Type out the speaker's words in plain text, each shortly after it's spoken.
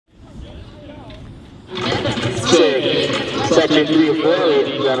section 3 or 4,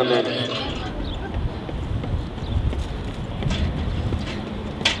 ladies and gentlemen.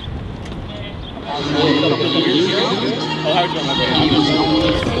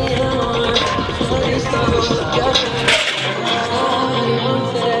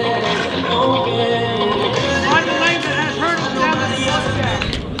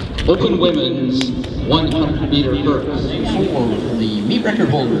 Open women's 100-meter hurdles. For the meet record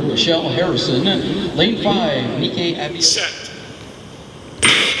holder, Michelle Harrison, lane 5, Nike Abbey. Set.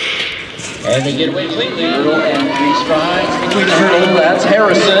 And they get away cleanly. Hurdle and 3 strides between the hurdle. That's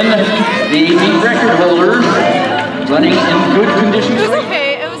Harrison, the meet record holder, running in good condition. It was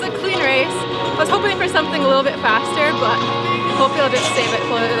okay. It was a clean race. I was hoping for something a little bit faster, but hopefully I'll just save it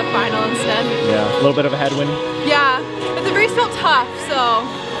for the final instead. Yeah, a little bit of a headwind. Yeah, but the race felt tough, so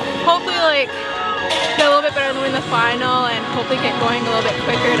hopefully like get a little bit better than win the final, and hopefully get going a little bit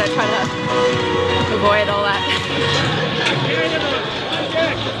quicker to try to avoid all that.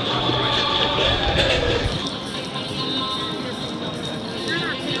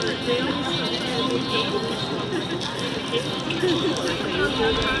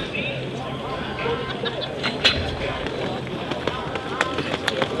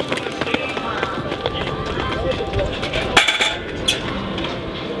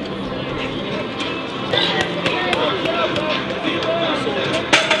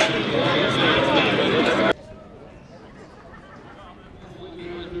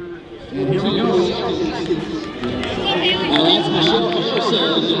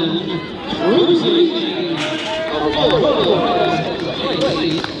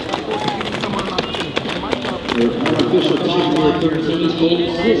 Official time here,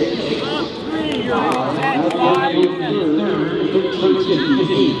 13:86.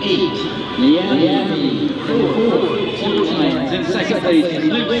 Miami, 4 in second place.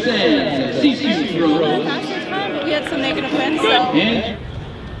 Luke Sands, CC Pro. We had some negative wins, so.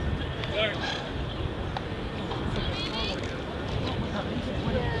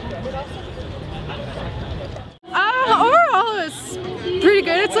 Overall, it was pretty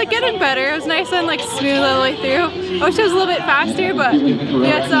good. It's like getting better. It was nice and like smooth all the way through. I wish it was a little bit faster, but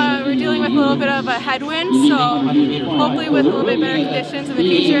yes, we're dealing with a little bit of a headwind, so hopefully with a little bit better conditions in the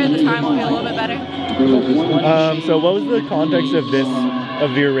future, the time will be a little bit better. So what was the context of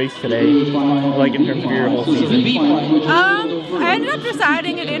your race today, like in terms of your whole season? I ended up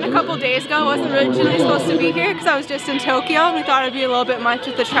deciding it in a couple days ago. I wasn't originally supposed to be here because I was just in Tokyo, and we thought it'd be a little bit much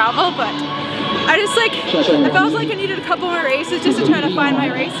with the travel, but I just like, I felt like I needed a couple more races just to try to find my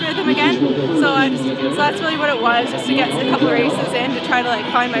race rhythm again. So that's really what it was, just to get a couple races in to try to like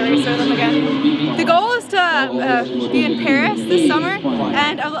find my race rhythm again. The goal is to be in Paris this summer,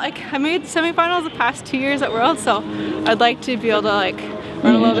 and I made semifinals the past 2 years at Worlds, so I'd like to be able to like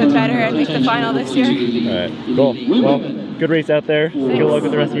run a little bit better and make the final this year. Alright, cool. Well, good race out there. Good luck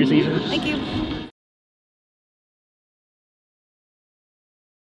with the rest of your season. Thank you.